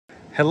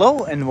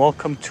Hello and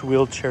welcome to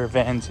Wheelchair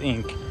Vans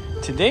Inc.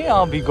 Today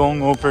I'll be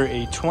going over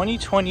a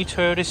 2020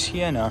 Toyota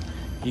Sienna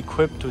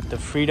equipped with the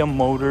Freedom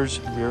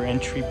Motors rear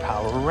entry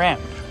power ramp.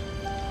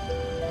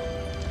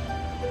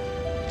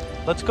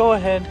 Let's go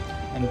ahead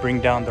and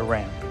bring down the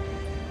ramp.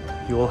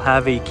 You will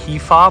have a key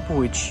fob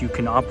which you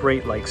can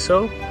operate like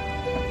so.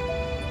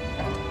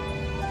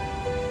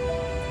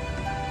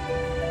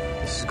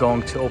 This is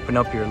going to open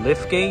up your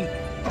lift gate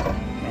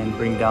and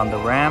bring down the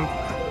ramp.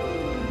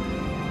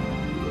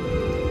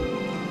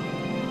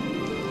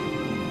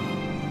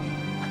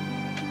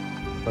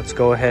 Let's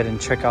go ahead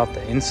and check out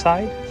the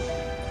inside.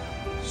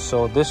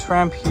 So this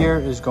ramp here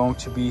is going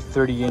to be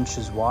 30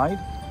 inches wide.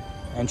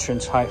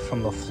 Entrance height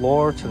from the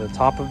floor to the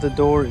top of the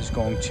door is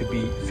going to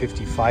be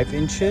 55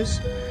 inches.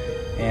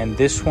 And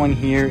this one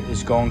here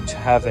is going to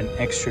have an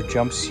extra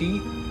jump seat,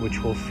 which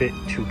will fit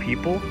 2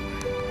 people.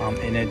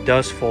 And it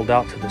does fold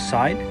out to the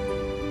side.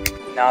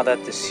 Now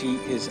that the seat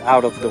is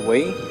out of the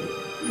way,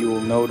 you will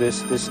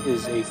notice this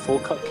is a full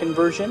cut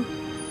conversion.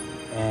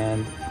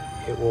 And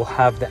it will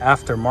have the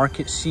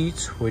aftermarket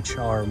seats, which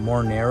are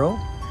more narrow,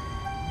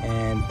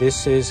 and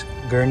this is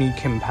gurney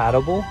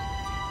compatible.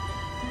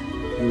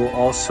 You will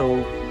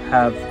also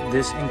have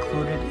this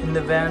included in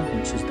the van,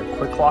 which is the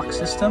quick lock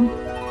system.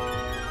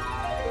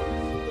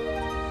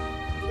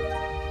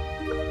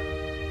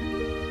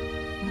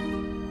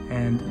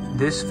 And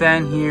this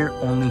van here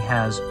only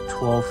has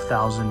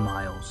 12,000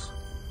 miles.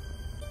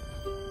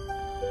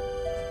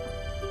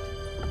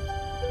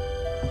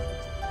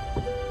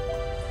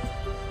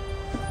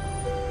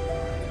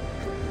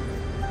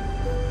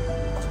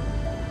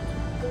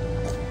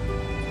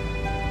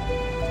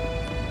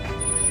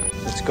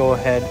 Let's go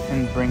ahead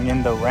and bring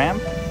in the ramp.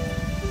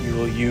 You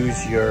will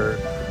use your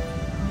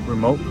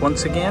remote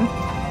once again.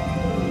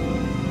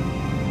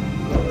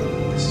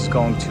 This is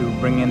going to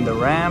bring in the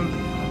ramp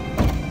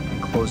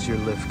and close your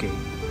lift gate.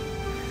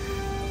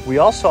 We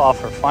also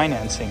offer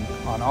financing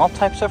on all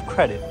types of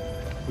credit.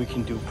 We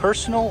can do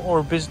personal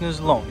or business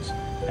loans.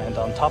 And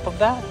on top of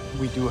that,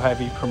 we do have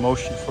a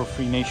promotion for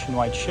free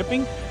nationwide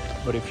shipping.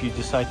 But if you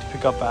decide to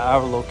pick up at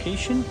our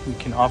location, we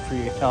can offer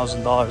you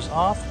 $1,000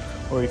 off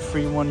or a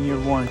free 1-year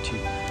warranty.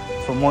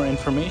 For more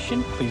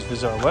information, please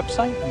visit our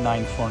website,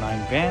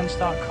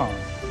 949vans.com.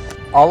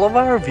 All of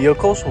our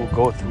vehicles will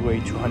go through a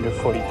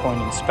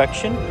 240-point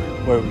inspection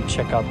where we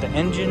check out the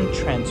engine,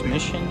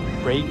 transmission,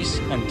 brakes,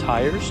 and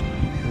tires.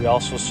 We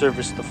also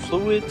service the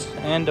fluids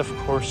and, of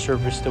course,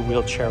 service the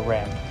wheelchair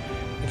ramp.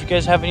 If you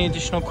guys have any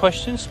additional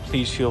questions,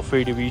 please feel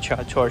free to reach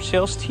out to our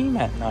sales team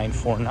at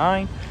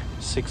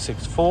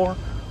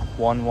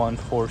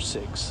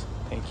 949-664-1146.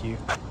 Thank you.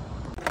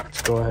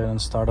 Let's go ahead and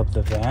start up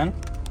the van.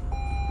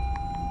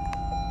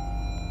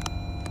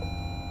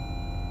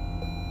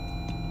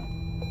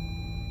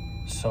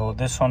 So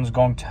this one's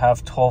going to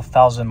have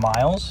 12,000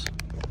 miles.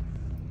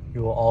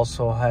 You will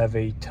also have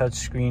a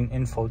touchscreen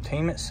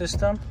infotainment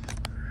system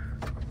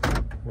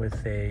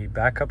with a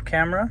backup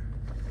camera.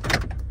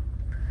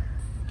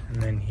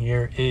 And then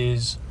here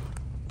is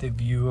the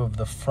view of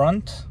the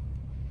front.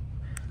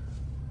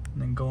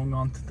 And then going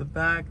on to the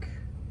back.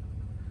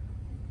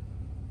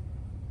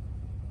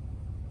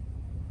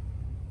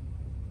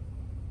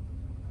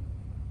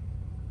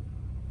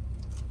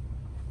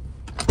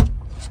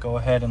 Go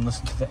ahead and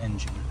listen to the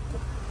engine.